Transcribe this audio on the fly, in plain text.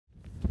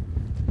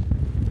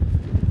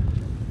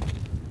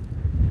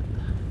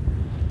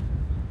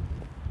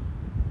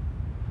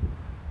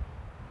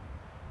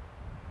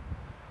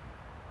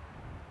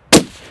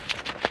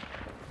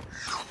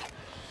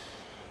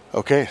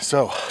Okay,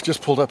 so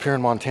just pulled up here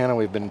in Montana.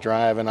 We've been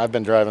driving. I've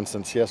been driving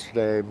since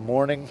yesterday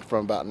morning,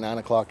 from about 9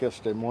 o'clock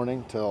yesterday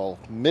morning till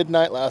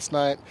midnight last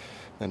night,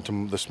 and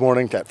to this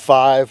morning at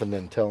 5, and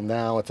then till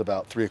now it's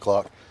about 3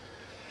 o'clock.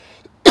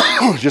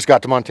 Just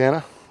got to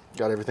Montana,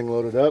 got everything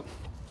loaded up.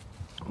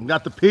 We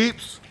got the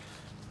peeps.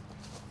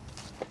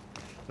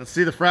 Let's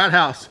see the frat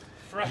house.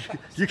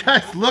 You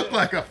guys look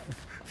like a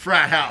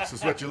frat house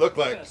is what you look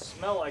like.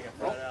 Smell like a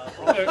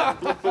frat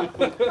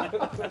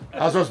house.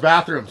 How's those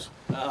bathrooms?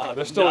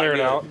 They're still airing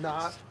out.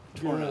 Not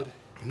good.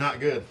 Not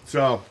good.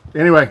 So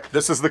anyway,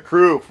 this is the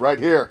crew right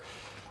here.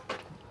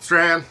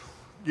 Strand,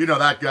 you know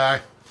that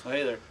guy. Oh,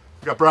 hey there.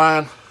 We got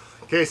Brian,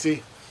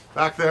 Casey,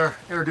 back there.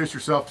 Introduce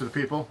yourself to the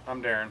people.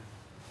 I'm Darren.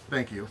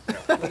 Thank you.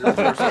 Tactical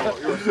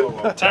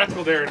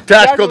Darren.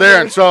 Tactical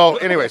Darren. So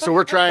anyway, so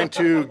we're trying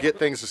to get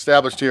things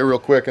established here real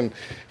quick and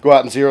go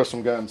out and zero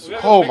some guns.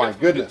 Oh my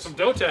goodness. Some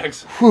doe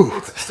tags. Whew.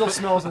 It still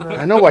smells in there.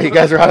 I know why you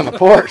guys are out on the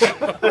porch.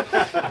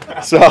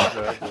 So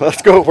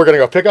let's go. We're gonna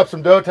go pick up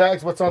some doe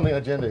tags. What's on the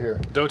agenda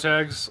here? Doe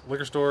tags,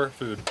 liquor store,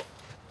 food.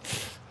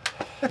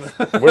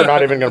 We're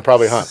not even gonna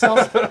probably hunt.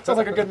 Sounds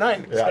like a good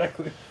night. Yeah.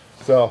 Exactly.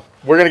 So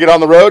we're gonna get on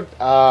the road.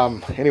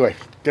 Anyway,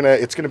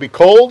 it's gonna be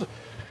cold.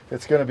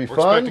 It's gonna be We're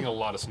fun. expecting a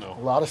lot of snow.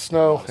 A lot of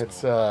snow.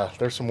 It's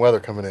there's some weather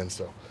coming in,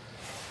 so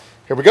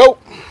here we go.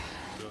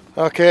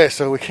 Okay,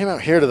 so we came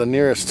out here to the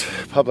nearest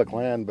public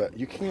land, but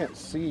you can't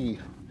see.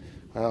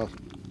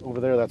 Over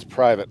there, that's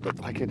private,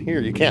 but like in here,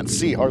 you can't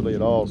see hardly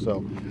at all.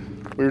 So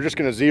we were just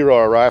gonna zero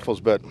our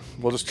rifles, but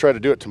we'll just try to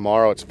do it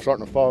tomorrow. It's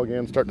starting to fall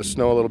again, starting to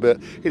snow a little bit.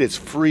 It is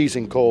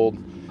freezing cold,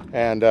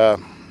 and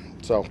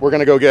so we're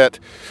gonna go get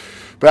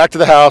back to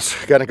the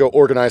house. Gotta go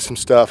organize some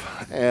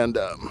stuff, and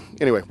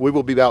anyway, we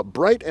will be out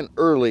bright and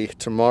early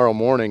tomorrow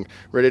morning,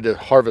 ready to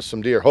harvest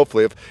some deer.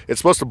 Hopefully, if it's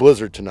supposed to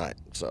blizzard tonight,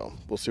 so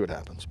we'll see what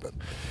happens. But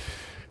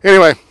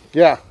anyway,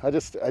 yeah,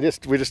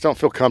 we just don't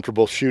feel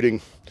comfortable shooting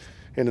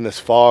into this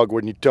fog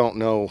when you don't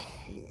know.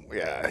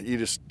 Yeah,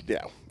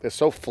 it's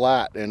so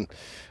flat, and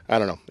I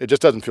don't know, it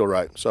just doesn't feel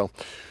right. So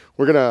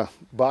we're gonna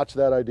botch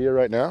that idea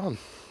right now and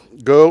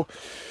go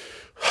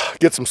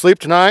get some sleep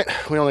tonight.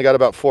 We only got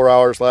about 4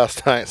 hours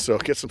last night, so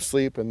get some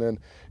sleep and then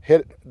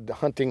hit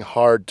hunting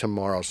hard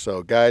tomorrow.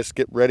 So guys,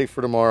 get ready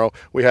for tomorrow.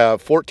 We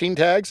have 14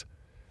 tags.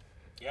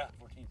 Yeah,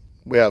 14.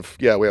 We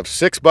have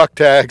 6 buck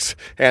tags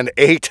and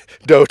 8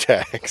 doe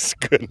tags.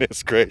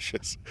 Goodness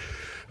gracious.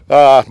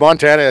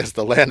 Montana is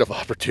the land of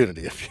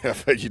opportunity,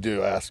 if you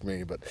do ask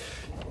me. But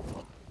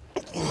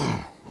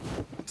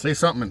say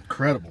something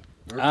incredible.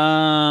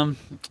 And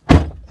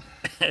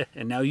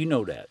now you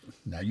know that.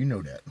 Now you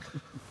know that.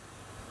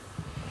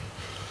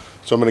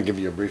 So I'm going to give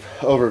you a brief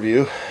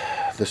overview.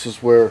 This is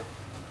where,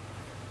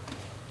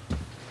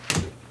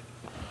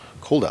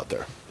 cold out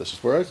there. This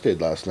is where I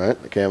stayed last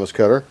night. The canvas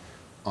cutter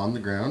on the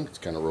ground. It's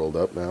kind of rolled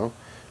up now.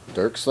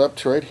 Dirk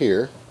slept right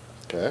here.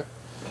 Okay.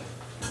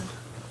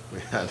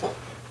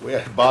 We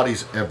had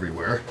bodies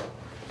everywhere.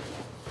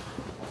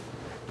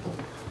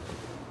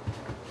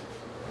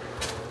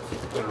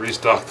 Gonna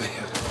restock the.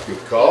 Good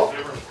call.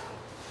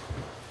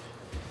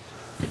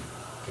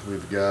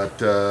 We've got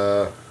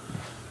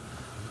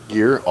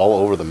gear all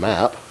over the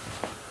map.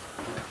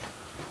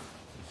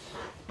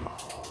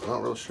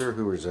 Not real sure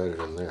who resided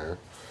in there.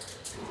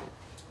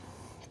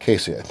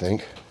 Casey, I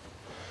think.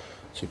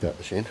 Check that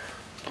machine.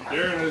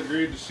 Darren has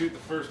agreed to shoot the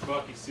first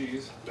buck he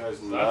sees. That's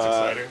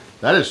exciting.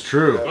 That is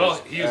true.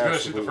 Well, he was going to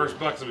shoot the first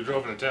buck, so we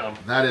drove into town.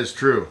 That is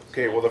true.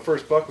 Okay, well, the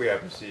first buck we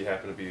happen to see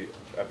happened to be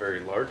a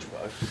very large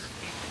buck.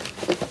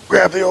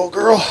 Grab the old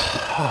girl.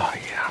 Oh,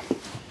 yeah.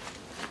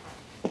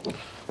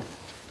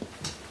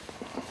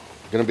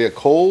 Gonna be a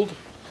cold,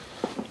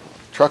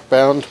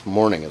 truck-bound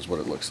morning is what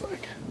it looks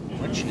like.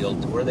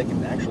 Windshield to where they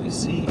can actually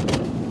see.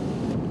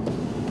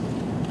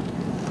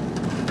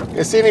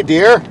 You see any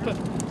deer?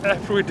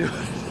 After we do it.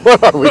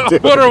 What are we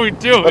doing? What are we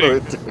doing? What are we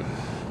doing?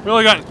 We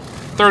only got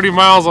 30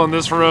 miles on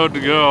this road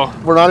to go.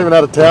 We're not even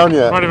out of town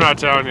yet. We're not even out of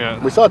town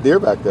yet. We saw deer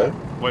back there.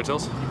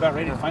 Whitetails? You about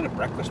ready to find a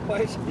breakfast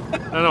place?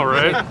 I know,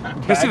 right?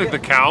 You see the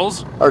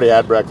cows? Already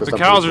had breakfast. The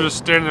cows are just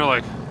standing there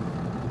like,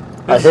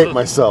 I hate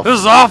myself. this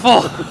is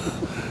awful.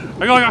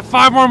 I got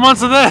 5 more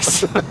months of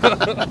this.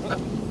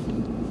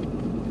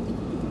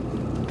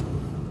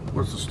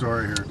 What's the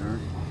story here, Derek?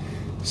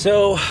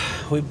 So,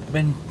 we've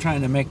been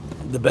trying to make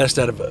the best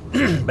out of a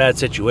bad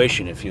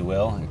situation, if you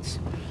will. It's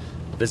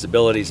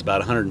visibility is about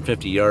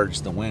 150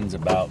 yards. The wind's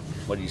about,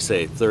 what do you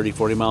say, 30,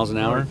 40 miles an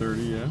hour?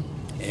 30, yeah.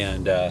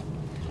 And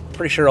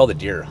pretty sure all the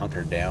deer are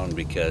hunkered down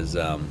because,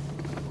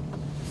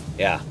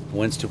 yeah, the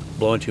wind's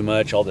blowing too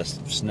much, all this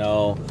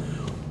snow.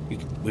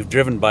 We've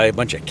driven by a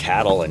bunch of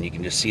cattle, and you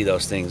can just see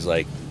those things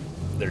like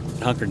they're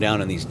hunkered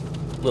down in these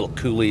little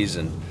coulees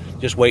and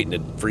just waiting to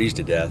freeze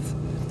to death.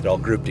 They're all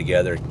grouped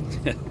together.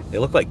 They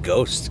look like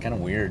ghosts. It's kind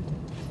of weird.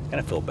 Kind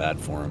of feel bad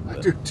for them. I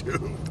do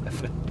too.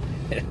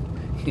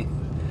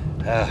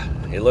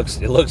 It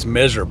looks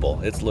miserable.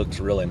 It looks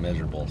really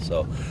miserable.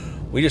 So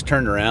we just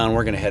turned around.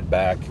 We're gonna head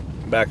back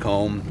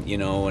home, you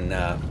know, and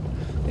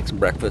make some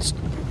breakfast.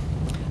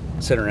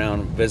 sit around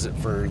and visit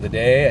for the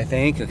day, I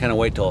think, and kind of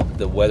wait till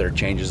the weather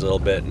changes a little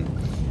bit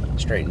and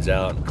straightens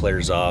out and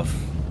clears off.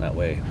 That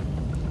way,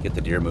 get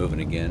the deer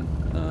moving again.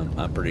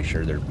 I'm pretty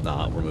sure they're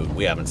not. We're moving.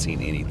 We haven't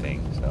seen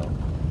anything. So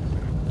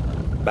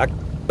back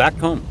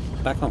home.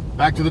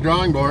 Back to the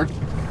drawing board.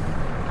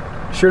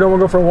 Sure don't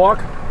want to go for a walk?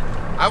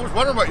 I was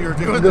wondering what you were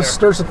doing there. Just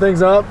stir some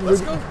things up.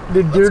 Let's go.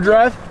 Did deer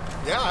drive?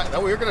 Yeah,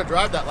 no, we were going to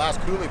drive that last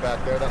coulee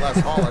back there, that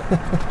last hauler.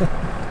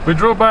 We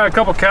drove by a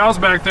couple cows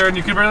back there and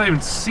you could barely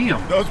even see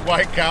them. Those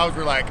white cows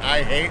were like,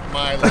 I hate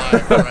my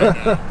life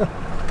right now.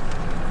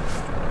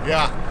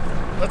 Yeah,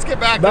 let's get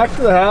back. Back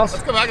to the house.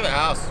 Let's go back to the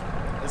house.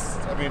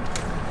 I mean,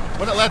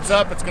 when it lets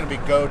up, it's going to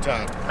be go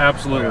time.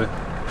 Absolutely.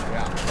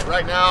 Yeah, but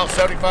right now,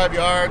 75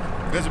 yard,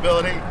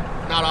 visibility,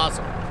 not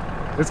awesome.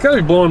 It's got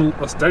to be blowing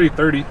a steady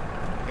 30.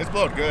 It's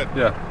blowing good.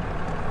 Yeah.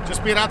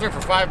 Just being out there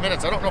for 5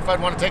 minutes, I don't know if I'd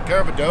want to take care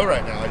of a doe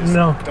right now. I just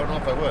No. don't know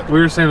if I would. We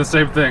were saying the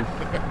same thing.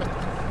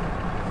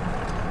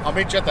 I'll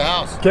meet you at the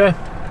house. Okay.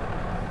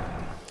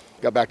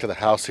 Got back to the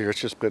house here. It's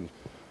just been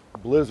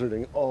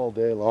blizzarding all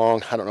day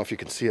long. I don't know if you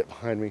can see it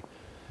behind me.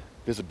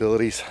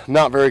 Visibility's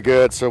not very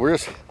good, so we're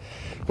just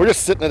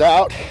sitting it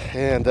out.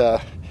 And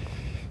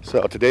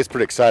so today's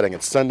pretty exciting.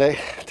 It's Sunday.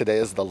 Today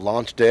is the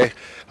launch day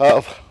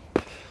of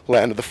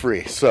Land of the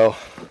Free. So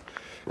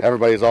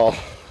everybody's all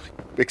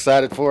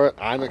excited for it.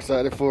 I'm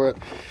excited for it.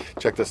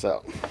 Check this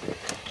out.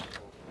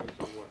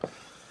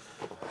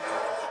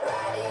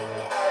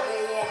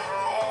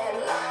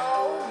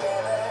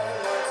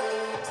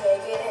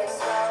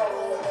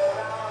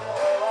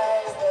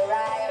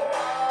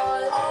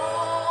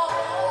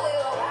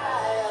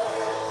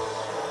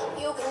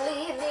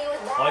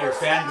 All your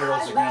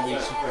fangirls are going to be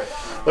super.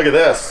 Look at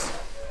this.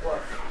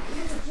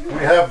 We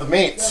have the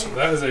meats.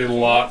 That is a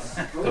lot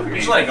of meat.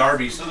 It's like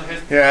Arby's.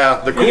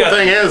 Yeah, the cool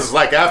thing is,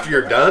 like, after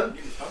you're done,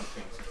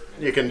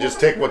 you can just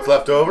take what's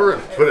left over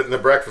and put it in the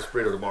breakfast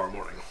burrito tomorrow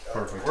morning.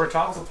 Perfect. Or a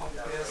taco.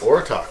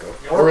 Or a taco.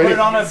 Or put it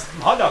on a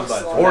hot dog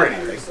bun. Or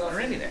anything. Or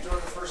anything.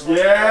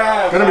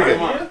 Yeah. It's gonna be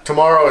good.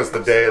 Tomorrow is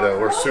the day, though.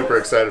 We're super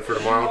excited for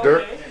tomorrow.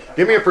 Dirk,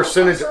 give me a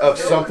percentage of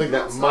something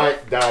that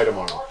might die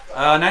tomorrow.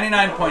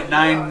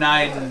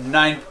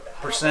 99.999%.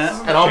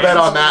 And I'll bet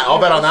on that. I'll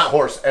bet on that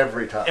horse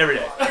every time. Every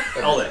day.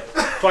 All day.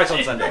 Twice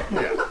on Sunday.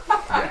 Yeah.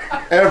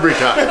 Every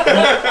time.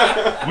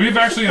 We've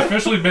actually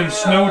officially been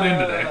snowed in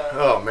today.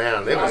 Oh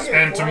man, it was.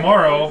 And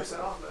tomorrow,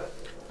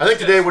 I think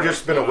today would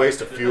just been a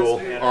waste of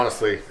fuel.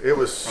 Honestly, it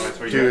was.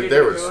 Dude,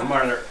 there was.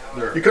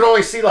 You could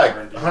only see like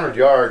 100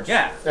 yards.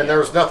 Yeah. And there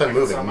was nothing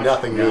moving.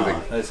 Nothing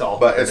moving. It's all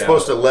But it's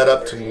supposed to let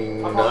up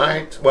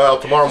tonight. Well,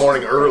 tomorrow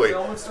morning early.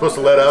 It's supposed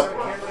to let up,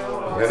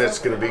 and it's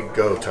going to be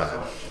go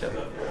time.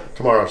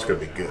 Tomorrow's going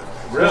to be good.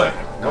 really?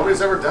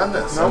 Nobody's ever done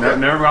this.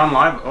 Never gone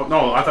live. Oh,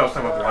 no, I thought I was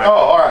talking about the live. Oh,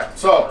 all right.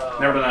 So,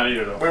 Never done that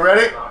either, though. we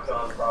ready?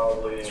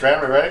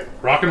 Strand, we ready?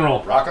 Rock and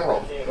roll. Rock and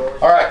roll.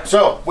 All right.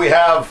 So we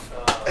have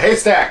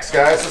haystacks,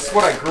 guys. This is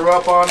what I grew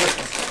up on. This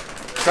is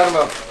kind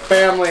of a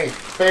family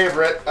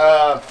favorite.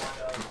 I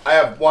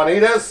have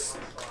Juanitas,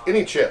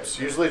 any chips,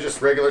 usually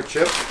just regular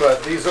chips,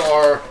 but these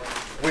are,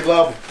 we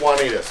love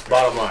Juanitas,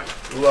 bottom line.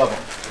 We love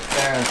them.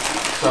 And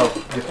so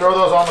you throw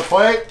those on the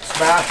plate,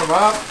 smash them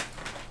up,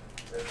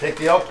 take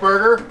the elk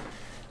burger,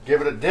 give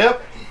it a dip,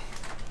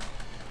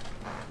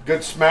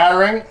 good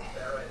smattering,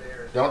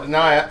 don't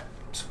deny it,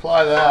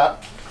 supply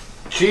that.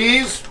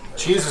 Cheese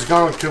is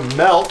going to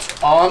melt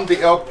on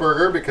the elk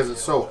burger because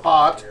it's so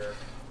hot.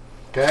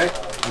 Okay,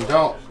 and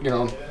don't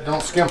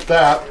skimp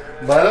that.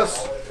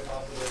 Lettuce,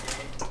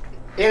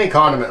 any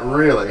condiment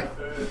really.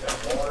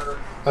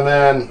 And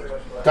then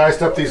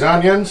diced up these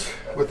onions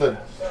with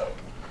a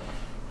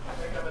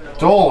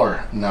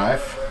duller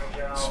knife.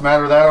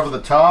 Smatter that over the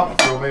top.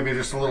 Throw maybe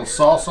just a little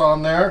salsa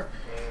on there.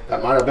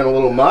 That might have been a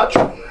little much.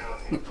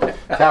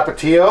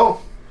 Tapatio.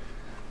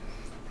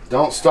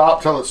 Don't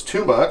stop till it's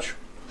too much.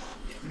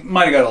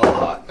 Might have got a little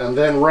hot. And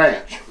then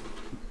ranch.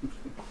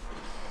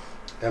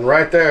 And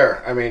right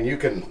there, I mean, you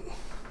can,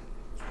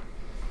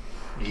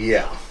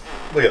 yeah.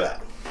 Look at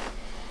that.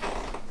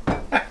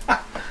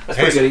 That's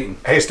pretty good eating.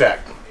 Haystack.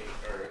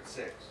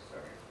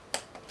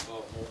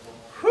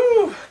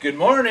 Whew. Good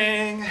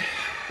morning.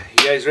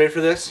 You guys ready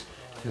for this?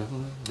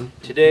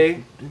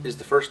 Today is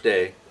the first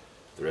day of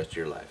the rest of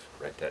your life.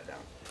 Write that down.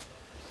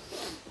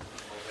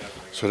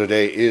 So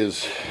today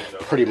is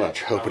pretty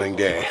much opening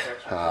day.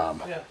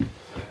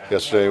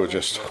 Yesterday was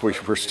just, we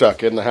were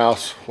stuck in the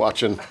house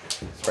watching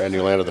brand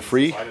new Land of the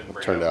Free.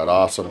 Turned out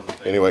awesome.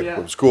 Anyway,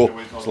 it was cool.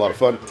 It was a lot of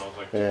fun.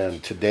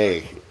 And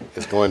today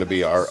is going to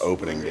be our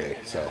opening day.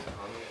 So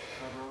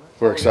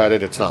we're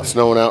excited. It's not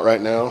snowing out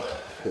right now.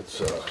 It's,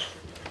 I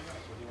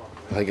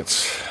think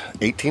it's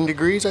 18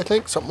 degrees, I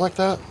think, something like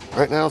that.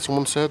 Right now,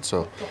 someone said.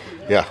 So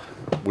yeah,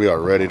 we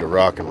are ready to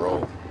rock and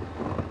roll.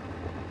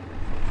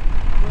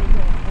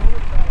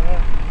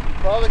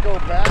 Probably go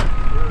back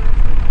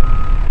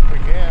if we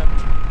can.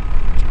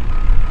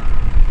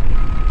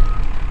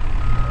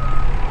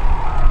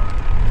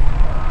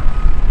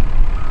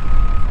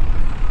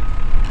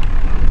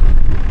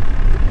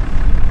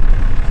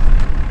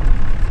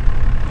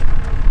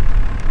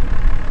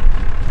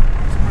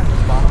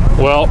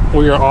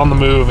 We are on the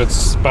move.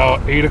 It's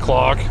about 8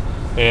 o'clock,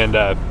 and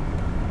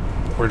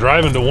we're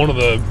driving to one of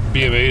the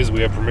BMAs we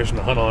have permission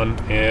to hunt on,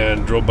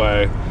 and drove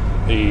by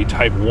a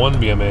Type 1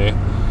 BMA.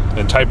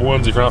 And Type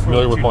 1s, if you're not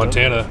familiar with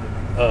Montana,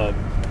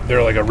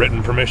 they're like a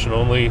written permission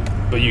only,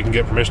 but you can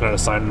get permission at a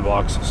sign-in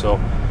box. So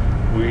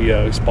we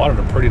spotted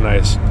a pretty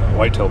nice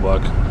whitetail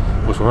buck,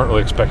 which we weren't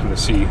really expecting to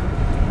see.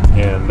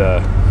 And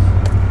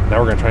now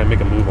we're going to try and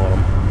make a move on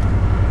them.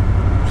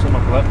 Some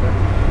up left there.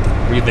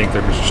 What do you think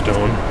there, Mr.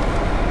 Stone?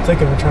 I'm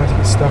thinking we're trying to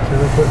get stuck here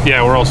real quick.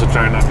 Yeah, we're also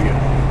trying not to get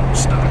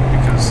stuck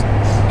because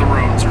the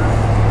roads are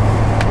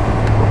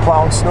We're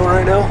plowing snow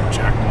right now.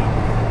 jacked up.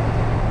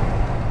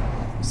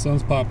 The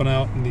sun's popping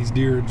out and these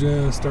deer are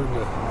just starting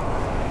to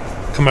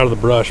come out of the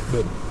brush,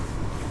 but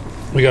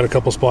we got a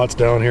couple spots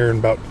down here in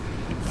about,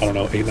 I don't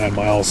know, 8-9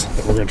 miles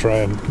that we're going to try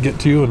and get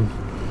to, and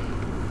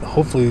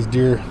hopefully these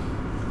deer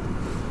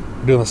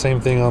are doing the same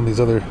thing on these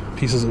other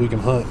pieces that we can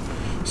hunt.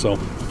 So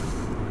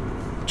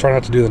try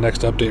not to do the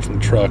next update from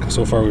the truck.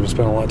 So far we've been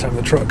spending a lot of time in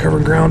the truck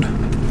covering ground.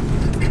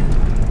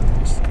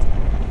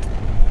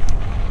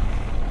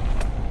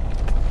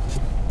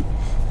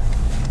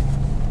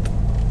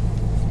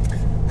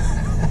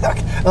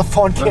 The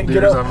phone can't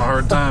get Deer's up. having a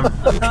hard time.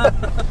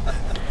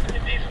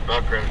 Decent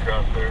buck right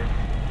across there.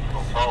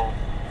 Don't follow.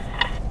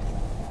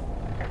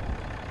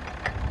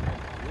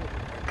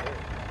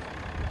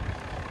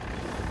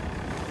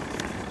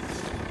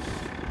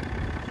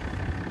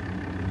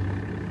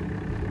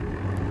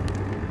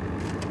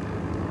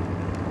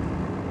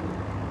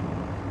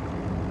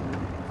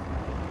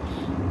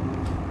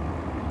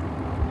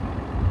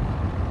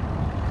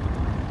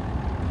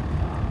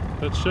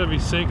 That Chevy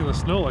sank in the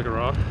snow like a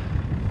rock.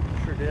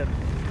 Sure did.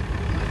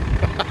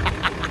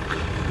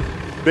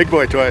 Big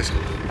boy toys.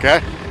 Okay.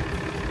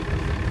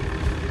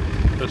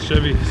 That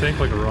Chevy sank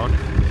like a rock.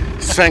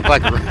 Sank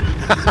like a.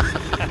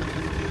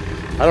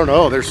 I don't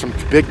know. There's some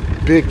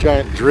big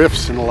giant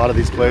drifts in a lot of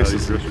these places. Yeah,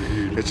 these drifts are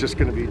huge. It's just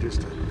going to be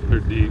just. They're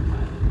deep.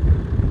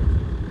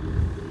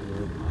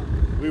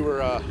 We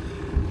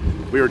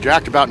were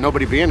jacked about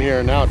nobody being here,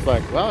 and now it's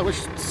like, well, I wish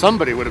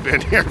somebody would have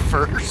been here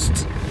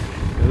first.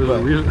 There's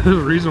a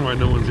reason why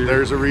no one's here.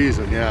 There's a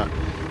reason, yeah.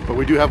 But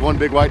we do have one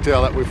big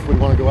whitetail that if we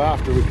want to go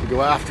after, we can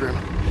go after him.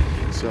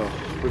 So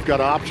we've got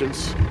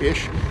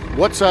options-ish.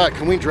 What's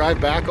can we drive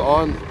back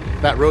on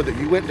that road that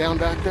you went down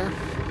back there?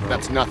 No,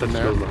 that's nothing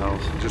there. Just goes to the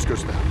house. Just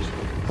goes to the house.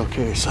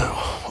 Okay, so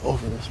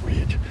over this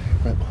ridge,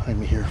 right behind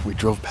me here, we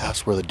drove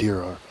past where the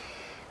deer are.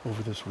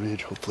 Over this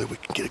ridge, hopefully we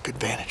can get a good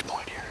vantage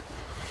point here.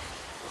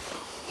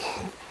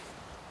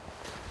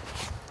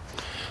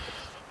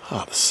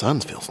 Oh, the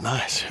sun feels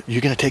nice.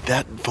 You gonna take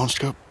that phone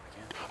scope?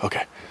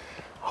 Okay,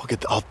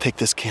 I'll take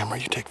this camera.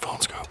 You take phone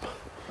scope.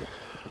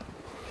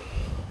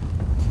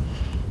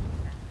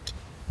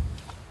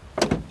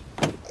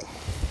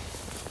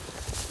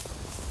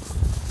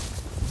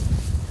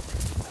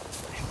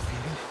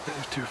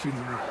 There's 2 feet in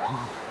the road.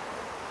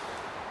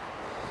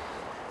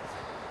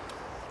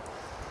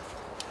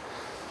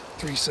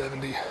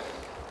 370.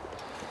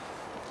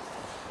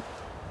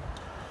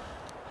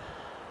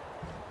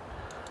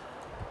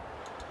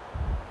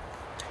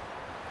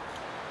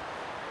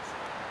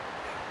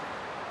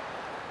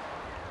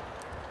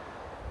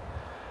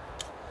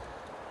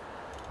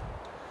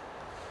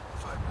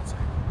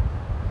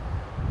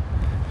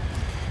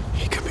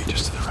 He could be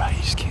just to the right.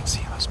 You just can't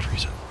see those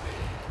trees.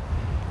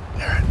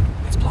 Aaron,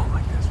 it's blowing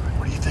like this, right?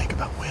 What do you think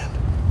about wind?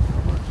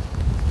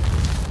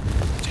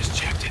 Just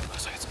checked it.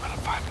 Looks like it's about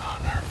a 5 mile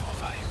an hour full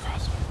value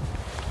crosswind.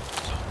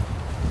 So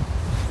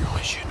you're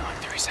only shooting on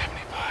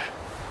 375.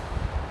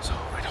 So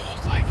I'd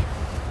hold like,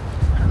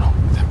 I don't know,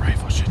 that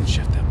rifle shouldn't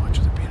shift that much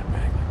with it being a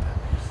bag like that.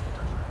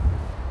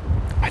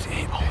 I'd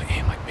only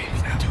aim like maybe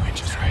 2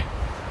 inches, right?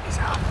 He's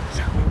out. He's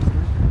out.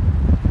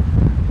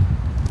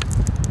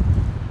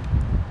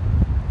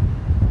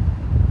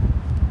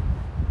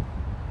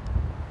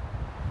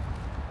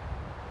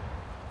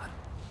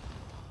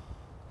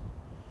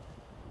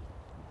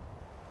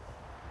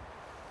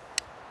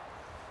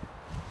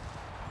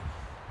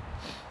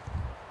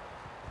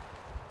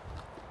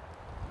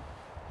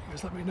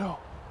 Just let me know.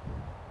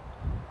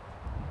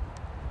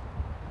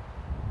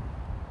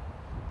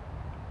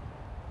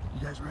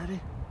 You guys ready?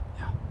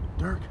 Yeah.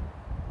 Dirk?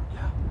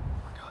 Yeah.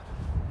 We're good.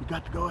 You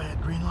got to go ahead.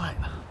 Green light.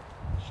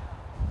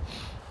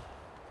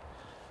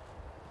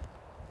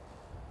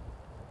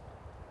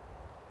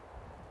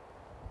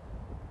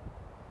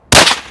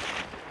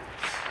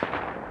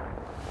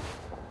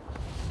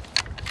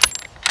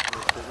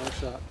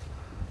 Shot.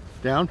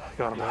 Down?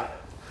 Got him.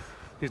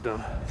 He's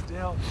done. He's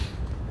down.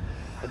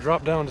 I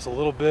dropped down just a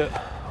little bit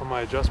on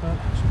my adjustment.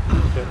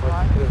 Okay,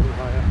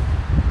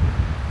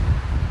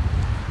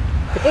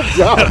 Good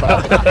job.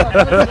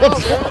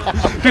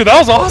 dude, that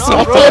was awesome.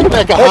 I'll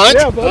take that hunt.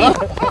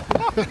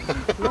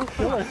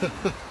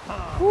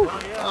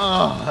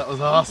 Oh, that was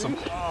awesome.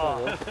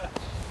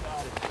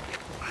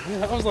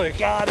 I was like,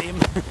 Got him.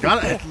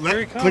 Got it. Here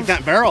he comes. Click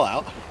that barrel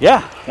out.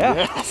 Yeah, yeah.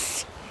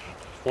 Yes.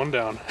 One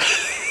down.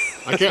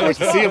 I can't wait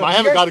to see him. I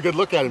haven't got a good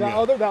look at him That yet.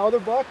 other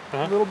buck,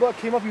 little buck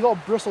came up. He's all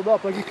bristled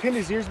up, like he pinned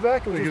his ears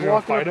back and was You're just gonna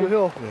walking fight up the him?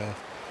 hill. Yeah.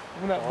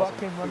 When that buck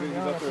came running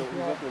down, I was like,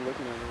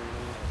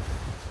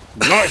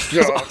 yeah. Nice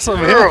job. Awesome,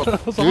 Harold. man.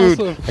 That's Dude,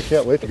 awesome. I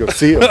can't wait to go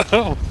see him.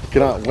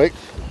 Cannot wait.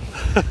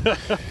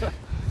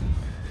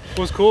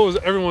 What's cool is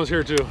everyone was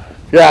here too.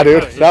 Yeah,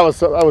 dude. That was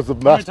the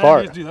best How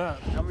many part. times do you guys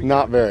do that?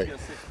 Not very.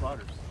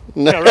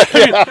 Yeah,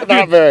 right.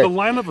 Not very. The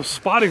lineup of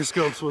spotting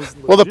scopes was.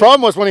 Well, the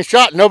problem was when he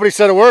shot, nobody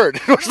said a word.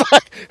 It was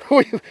like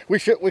we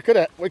could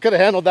have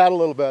handled that a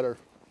little better.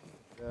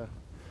 Yeah.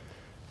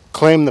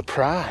 Claim the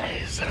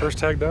prize. First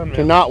tag done, man.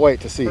 Cannot wait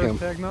to see First him.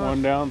 tag done.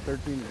 1 down,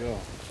 13 to go.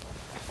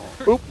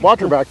 Oop, watch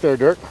her back there,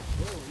 Dirk.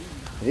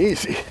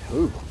 Easy.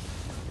 Ooh.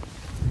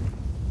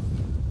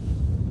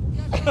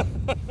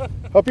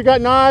 Hope you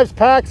got knives,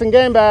 packs, and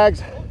game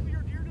bags. Hopefully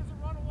your deer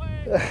doesn't run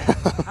away.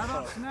 How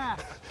about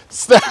snacks?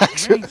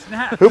 Snacks. Green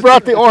snacks. Who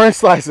brought the orange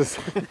slices?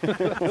 That's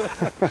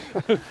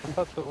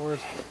the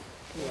worst.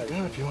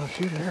 Yeah, if you want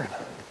to shoot Aaron.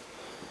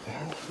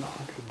 No,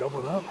 I could double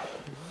it up.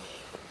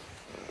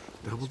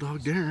 Double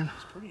dog Darren.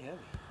 Pretty heavy.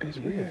 He's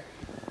big. A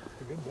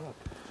good buck.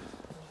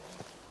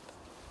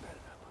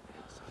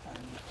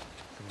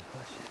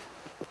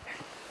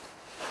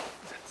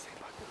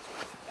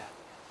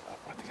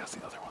 I think that's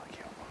the other one that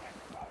came up on my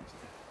box.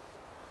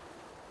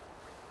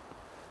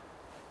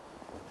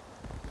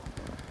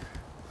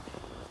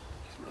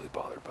 He's really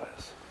bothered by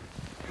us.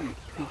 He's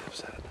really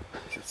upset.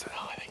 He's upset.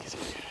 Oh, I think he's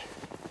okay.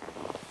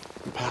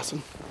 You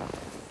passing?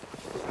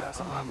 We're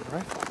passing on him,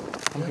 right?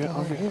 I'm good.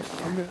 I'm good.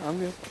 I'm good. I'm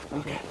good.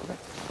 Okay.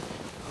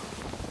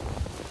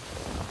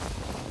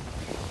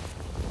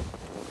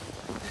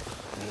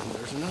 And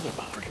there's another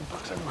buck. Freaking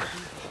bucks everywhere.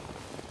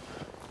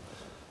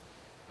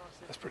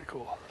 That's pretty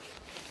cool.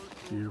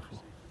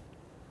 Beautiful.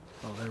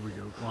 Oh, there we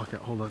go. Walk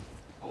out. Hold on.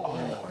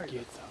 Oh,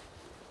 get some.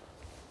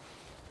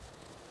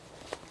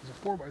 He's a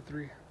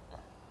 4x3.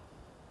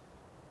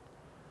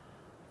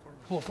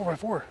 A little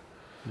 4x4.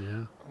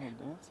 Yeah.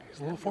 He's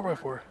a little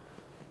 4x4.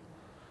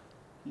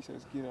 He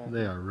says, get out.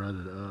 They are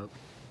rutted up.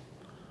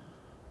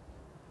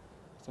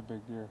 It's a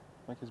big deer.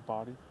 Like his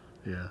body.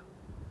 Yeah.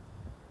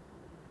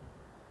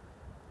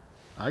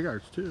 Eye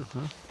guards too,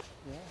 huh?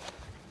 Yeah.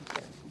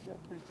 He's got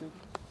pretty good.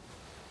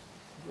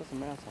 He's got some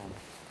mass on him.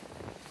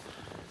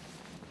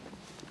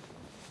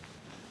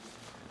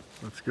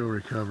 Let's go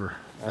recover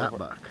that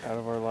buck. Out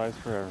of our lives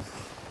forever.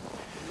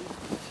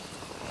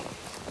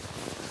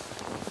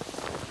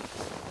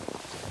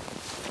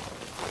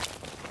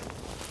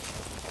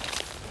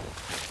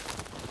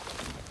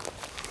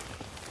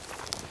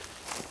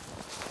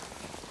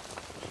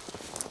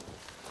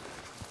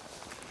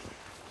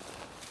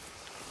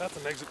 That's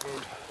an exit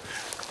wound.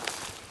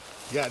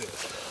 Yeah, it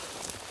is.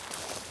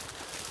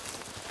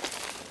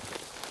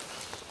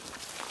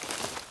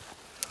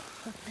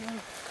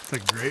 It's a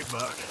great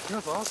buck.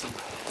 That's awesome.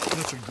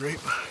 That's a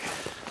great buck.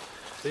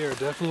 They are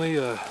definitely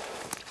Man,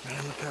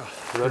 look how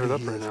rutted pretty up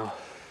he right is. now.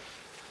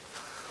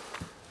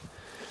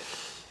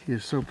 He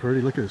is so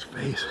pretty. Look at his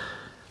face.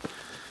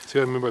 See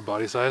what I mean by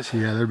body size?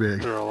 Yeah, they're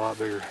big. They're a lot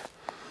bigger.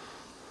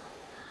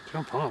 Dude,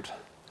 I'm pumped.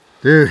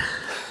 Dude, good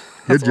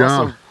That's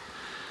job.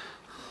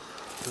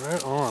 awesome.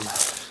 Right on.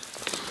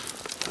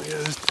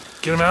 Yeah,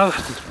 just get them out.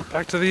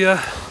 Back to the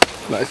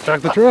Nice. back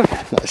to the truck.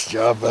 Nice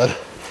job, bud.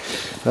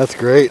 That's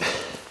great.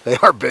 They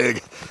are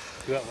big.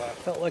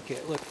 Felt like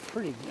it looked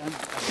pretty. I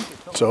think it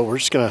felt So we're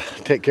just gonna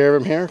take care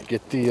of him here.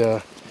 Get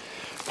the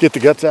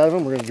guts out of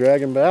him. We're gonna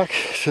drag him back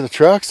to the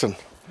trucks, and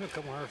We have a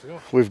couple hours to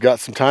go. we've got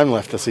some time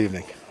left this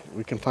evening.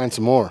 We can find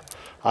some more.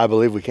 I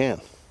believe we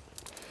can.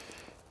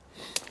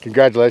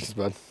 Congratulations,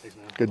 bud. Thanks,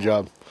 man. Good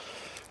job.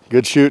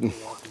 Good shooting.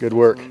 Good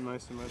work.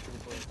 Nice symmetrical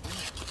play.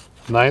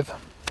 Ninth.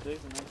 Today's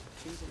a nice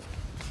season.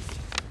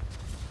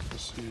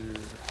 This year.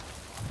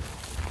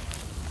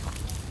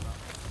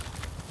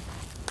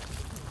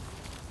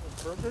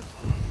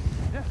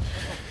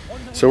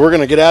 So we're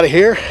gonna get out of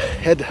here,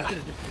 head to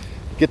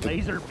get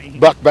the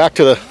buck back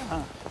to the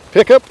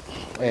pickup,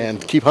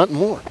 and keep hunting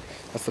more.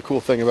 That's the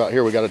cool thing about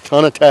here. We got a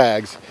ton of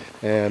tags,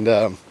 and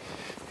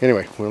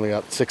anyway, we only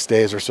got 6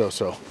 days or so,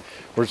 so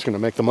we're just gonna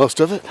make the most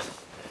of it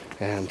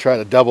and try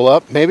to double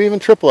up, maybe even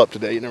triple up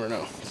today. You never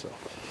know. So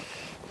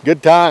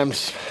good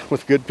times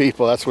with good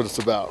people. That's what it's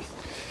about.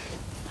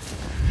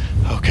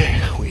 Okay,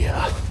 we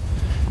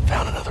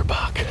found another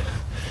buck.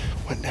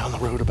 Went down the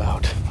road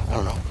about, I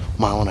don't know,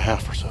 a mile and a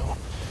half or so.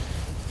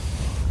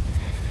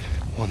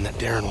 One that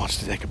Darren wants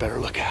to take a better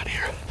look at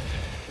here.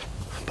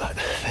 But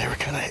they were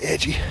kind of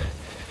edgy.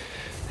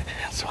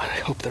 And so I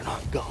hope they're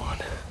not gone.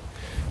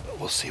 But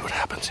we'll see what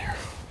happens here.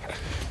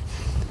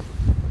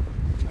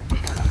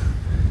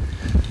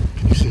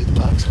 Can you see the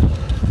bucks?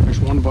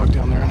 There's one buck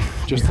down there,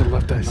 just to the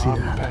left I of see knob,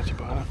 that. patchy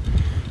bottom.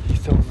 He's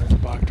still in the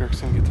buck.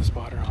 Dirk's gonna get the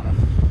spotter on him.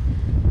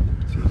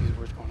 See if he's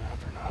worth going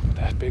after or not. But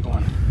that big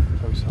one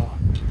that we saw,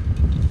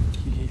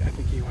 I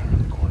think he went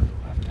around the corner to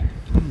the left there.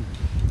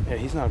 Yeah,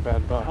 he's not a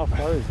bad buck. How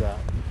far is that?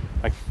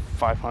 Like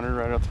 500,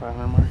 right at the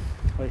 500 mark.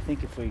 What do you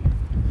think if we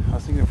I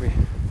was thinking if we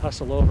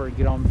hustle over and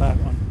get on back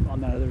on on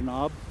that other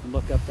knob and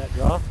look up that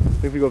draw? I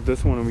think if we go up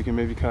this one and we can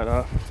maybe cut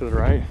up to the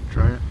right.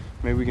 Try it.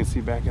 Maybe we can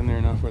see back in there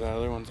enough where that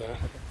other one's at.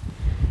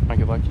 Might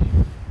get lucky.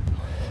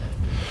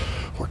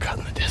 We're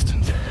cutting the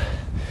distance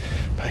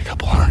by a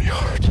couple 100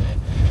 yards,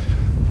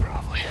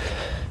 probably.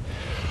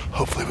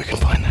 Hopefully we can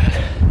find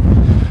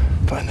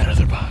that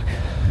other buck.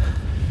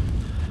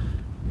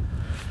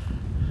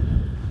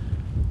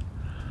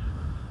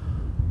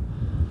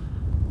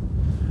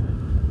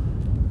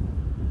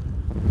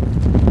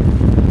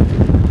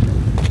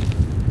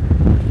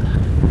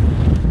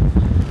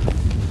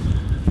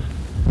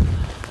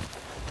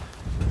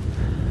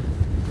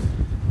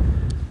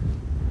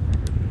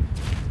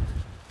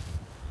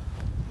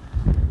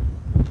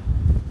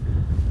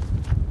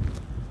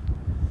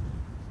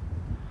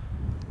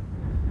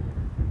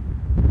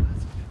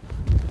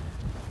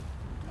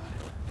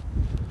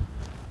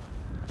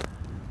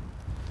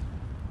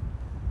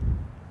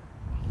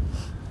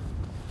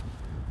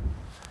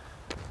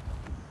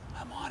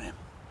 I'm on him.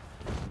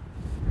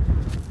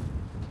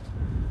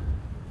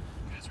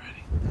 You guys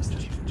ready?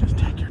 Just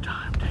take your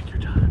time, take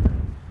your time.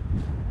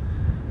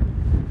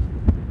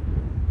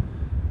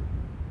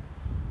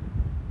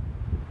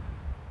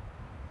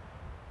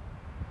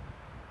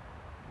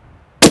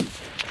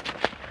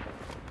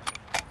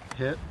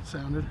 Hit,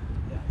 sounded.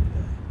 Yeah.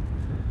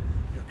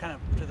 You're kind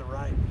of to the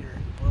right. You're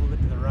a little bit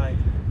to the right.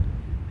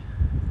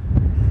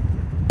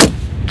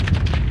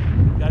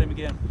 Got him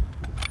again.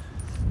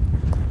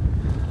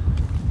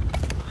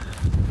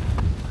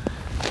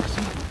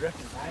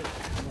 Drifting right a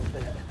little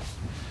bit.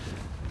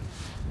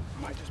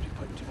 Might just be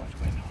putting too much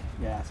wind on.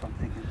 Yeah, that's what I'm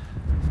thinking.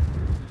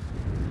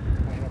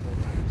 I hit up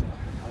both times.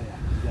 Oh yeah,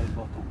 you got him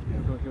both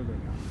times. He'll go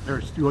down.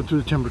 There's going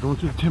through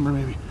the timber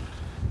maybe.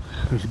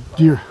 There's a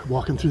deer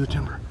walking through the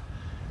timber.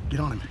 Get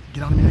on him,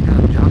 get on him, get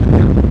on him,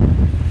 get on him.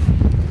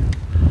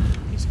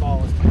 He's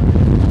falling.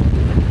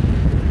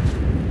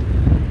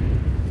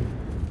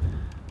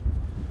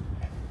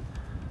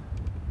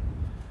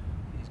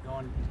 He's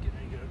getting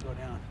ready to go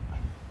down.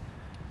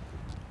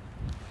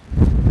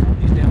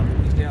 He's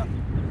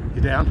down.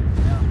 You down?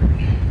 Yeah.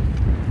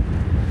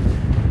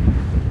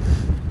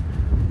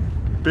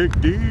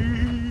 Big D.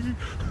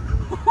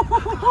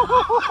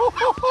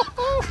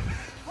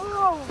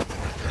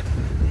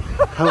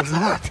 How was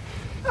that?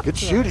 Good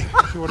shooting.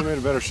 He would have made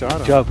a better shot.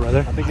 Good job, brother.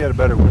 I think he had a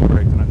better wind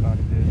break than I thought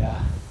he did.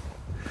 Yeah.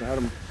 I had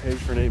him pegged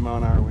for an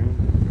 8-mile-an-hour wind.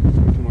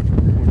 Too much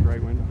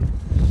right wind on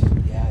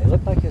it. Yeah, it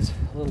looked like it's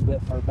a little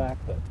bit far back,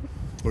 but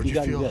Where'd you you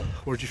got it feel? good.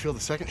 Where'd you feel the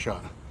second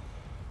shot?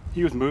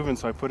 He was moving,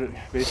 so I put it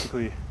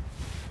basically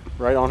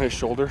right on his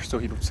shoulder, so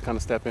he'd just kind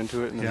of step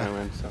into it, and then Yeah. I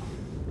went. So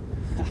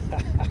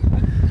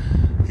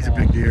He's a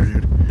big deer,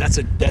 dude. That's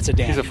a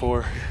damn. he's a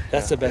 4.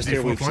 That's the best Is he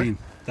deer we've 4 point? seen.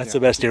 That's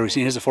the best deer we've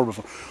seen. Here's a 4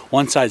 before.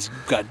 One side's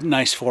got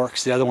nice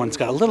forks. The other one's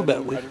got a little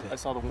bit weak. I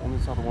saw the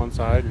one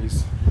side, and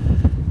he's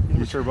a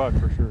mature buck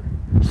for sure.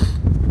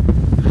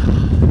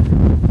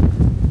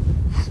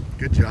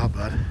 Good job,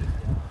 bud.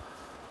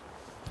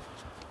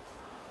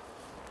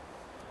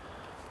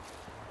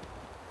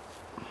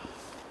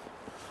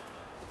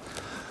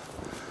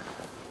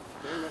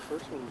 Man, that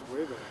first one was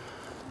way better.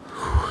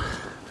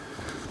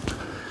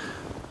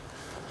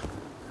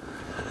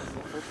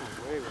 That first one was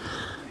way better.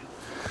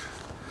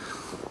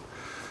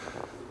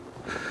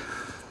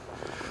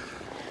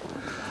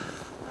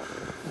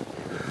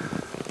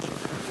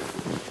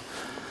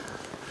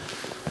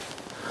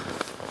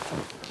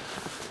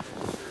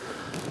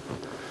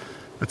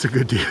 That's a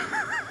good deer.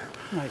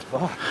 Nice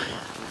buck.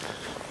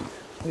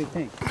 What do you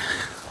think? You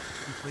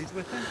pleased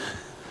with him?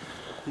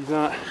 He's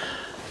not.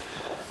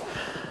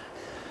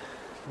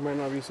 He might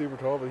not be super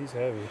tall, but he's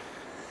heavy.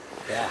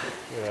 Yeah.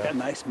 He's Yeah. got a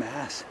nice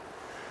mass.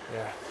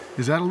 Yeah.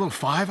 Is that a little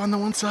 5 on the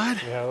one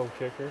side? Yeah, a little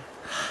kicker.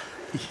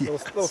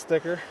 Yes. Little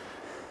sticker.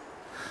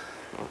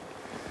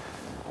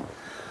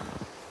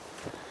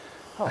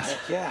 Oh, heck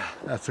yeah.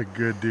 That's a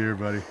good deer,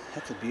 buddy.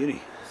 That's a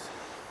beauty.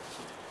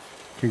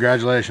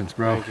 Congratulations,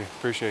 bro. Thank you.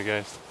 Appreciate it,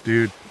 guys.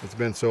 Dude, it's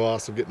been so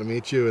awesome getting to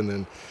meet you and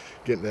then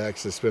getting to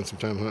actually spend some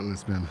time hunting.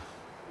 It's been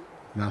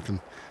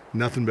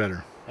nothing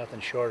better. Nothing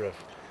short of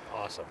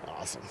awesome.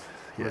 Awesome.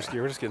 We're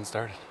just getting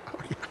started.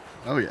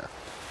 Oh yeah.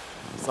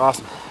 It's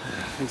awesome.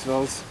 Thanks,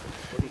 fellas.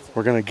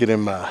 We're gonna get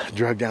him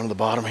dragged down to the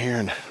bottom here,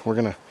 and we're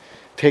gonna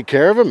take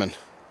care of him and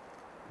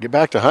get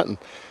back to hunting.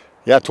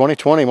 Yeah,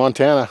 2020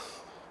 Montana.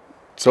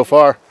 So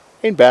far,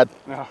 ain't bad.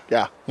 No.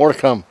 Yeah, more to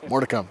come.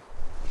 More to come.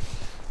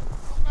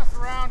 Don't mess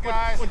around,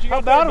 guys. How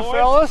about it,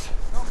 fellas?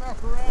 Don't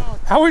mess around.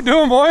 How we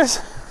doing, boys?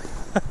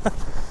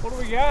 What do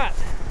we got?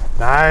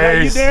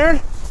 Nice.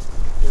 Darren?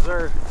 Yes,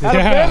 sir.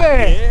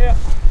 Yeah.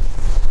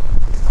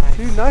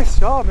 Dude, nice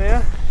job,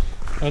 man.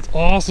 That's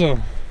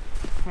awesome.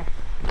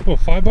 What,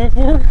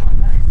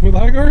 5x4 with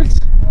high guards?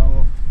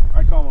 Oh,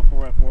 I call him a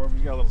 4x4, but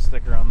you got a little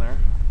sticker on there.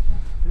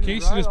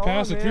 Casey just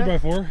passed a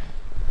 3x4.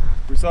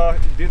 We saw,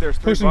 dude, there's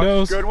 3 Pushing bucks.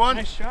 nose. Good one.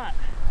 Nice shot.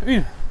 I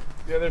mean,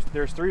 Yeah,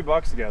 there's 3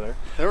 bucks together.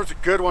 There was a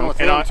good one with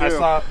And him I too.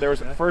 saw there was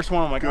the first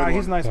one. I'm like, Good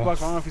he's a one. nice buck.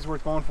 I don't know if he's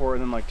worth going for.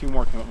 And then like 2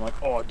 more came up. I'm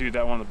like, oh, dude,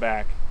 that one in the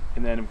back.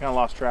 And then I kind of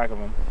lost track of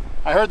him.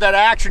 I heard that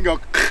action go.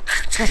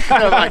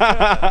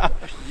 Like,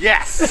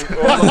 yes. we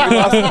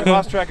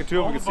lost track of 2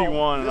 of them. We could see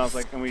one, and I was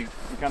like, and we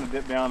kind of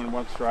dipped down and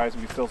went strides,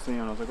 and we still see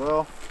him. I was like,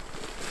 well,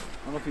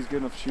 I don't know if he's good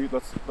enough to shoot.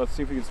 Let's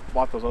see if we can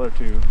spot those other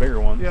 2 bigger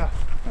ones. Yeah.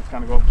 Let's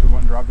kind of go up to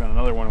one, drop down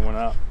another one, and went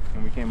up.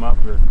 And we came up,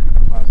 we could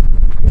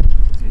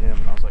see him,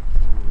 and I was like,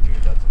 ooh, dude,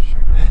 that's a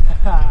shooter.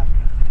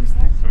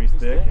 he's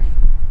thick. And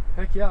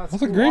Heck yeah,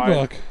 That's a great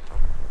wide. buck.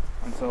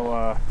 And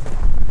so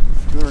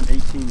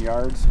 218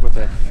 yards with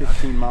a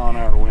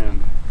 15-mile-an-hour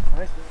wind.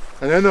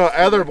 And then the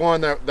other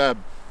one that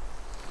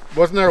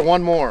wasn't there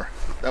one more.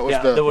 That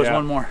was There was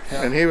one more.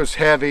 and he was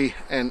heavy,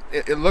 and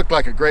it looked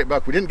like a great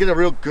buck. We didn't get a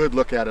real good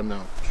look at him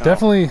though.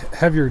 Definitely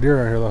heavier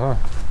deer out here, though, huh?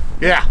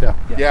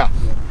 Yeah.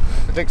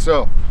 I think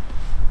so.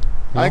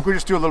 I think we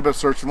just do a little bit of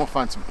searching. We'll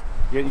find some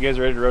You guys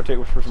ready to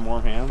rotate for some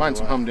warm hands? Find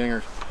some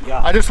humdingers.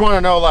 Yeah. I just want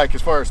to know, like,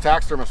 as far as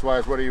taxidermist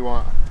wise, what do you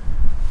want?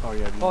 Oh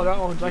yeah. Oh, that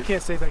one. I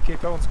can't save that cape.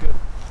 That one's good.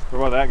 What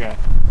about that guy?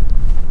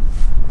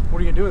 What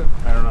are you gonna do with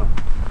him? I don't know.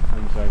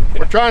 I'm excited.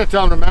 We're trying to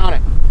tell him to mount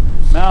it.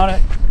 Mount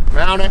it.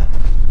 Mount it.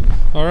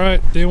 All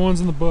right, day one's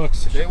in the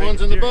books. Day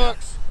one's in the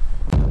books.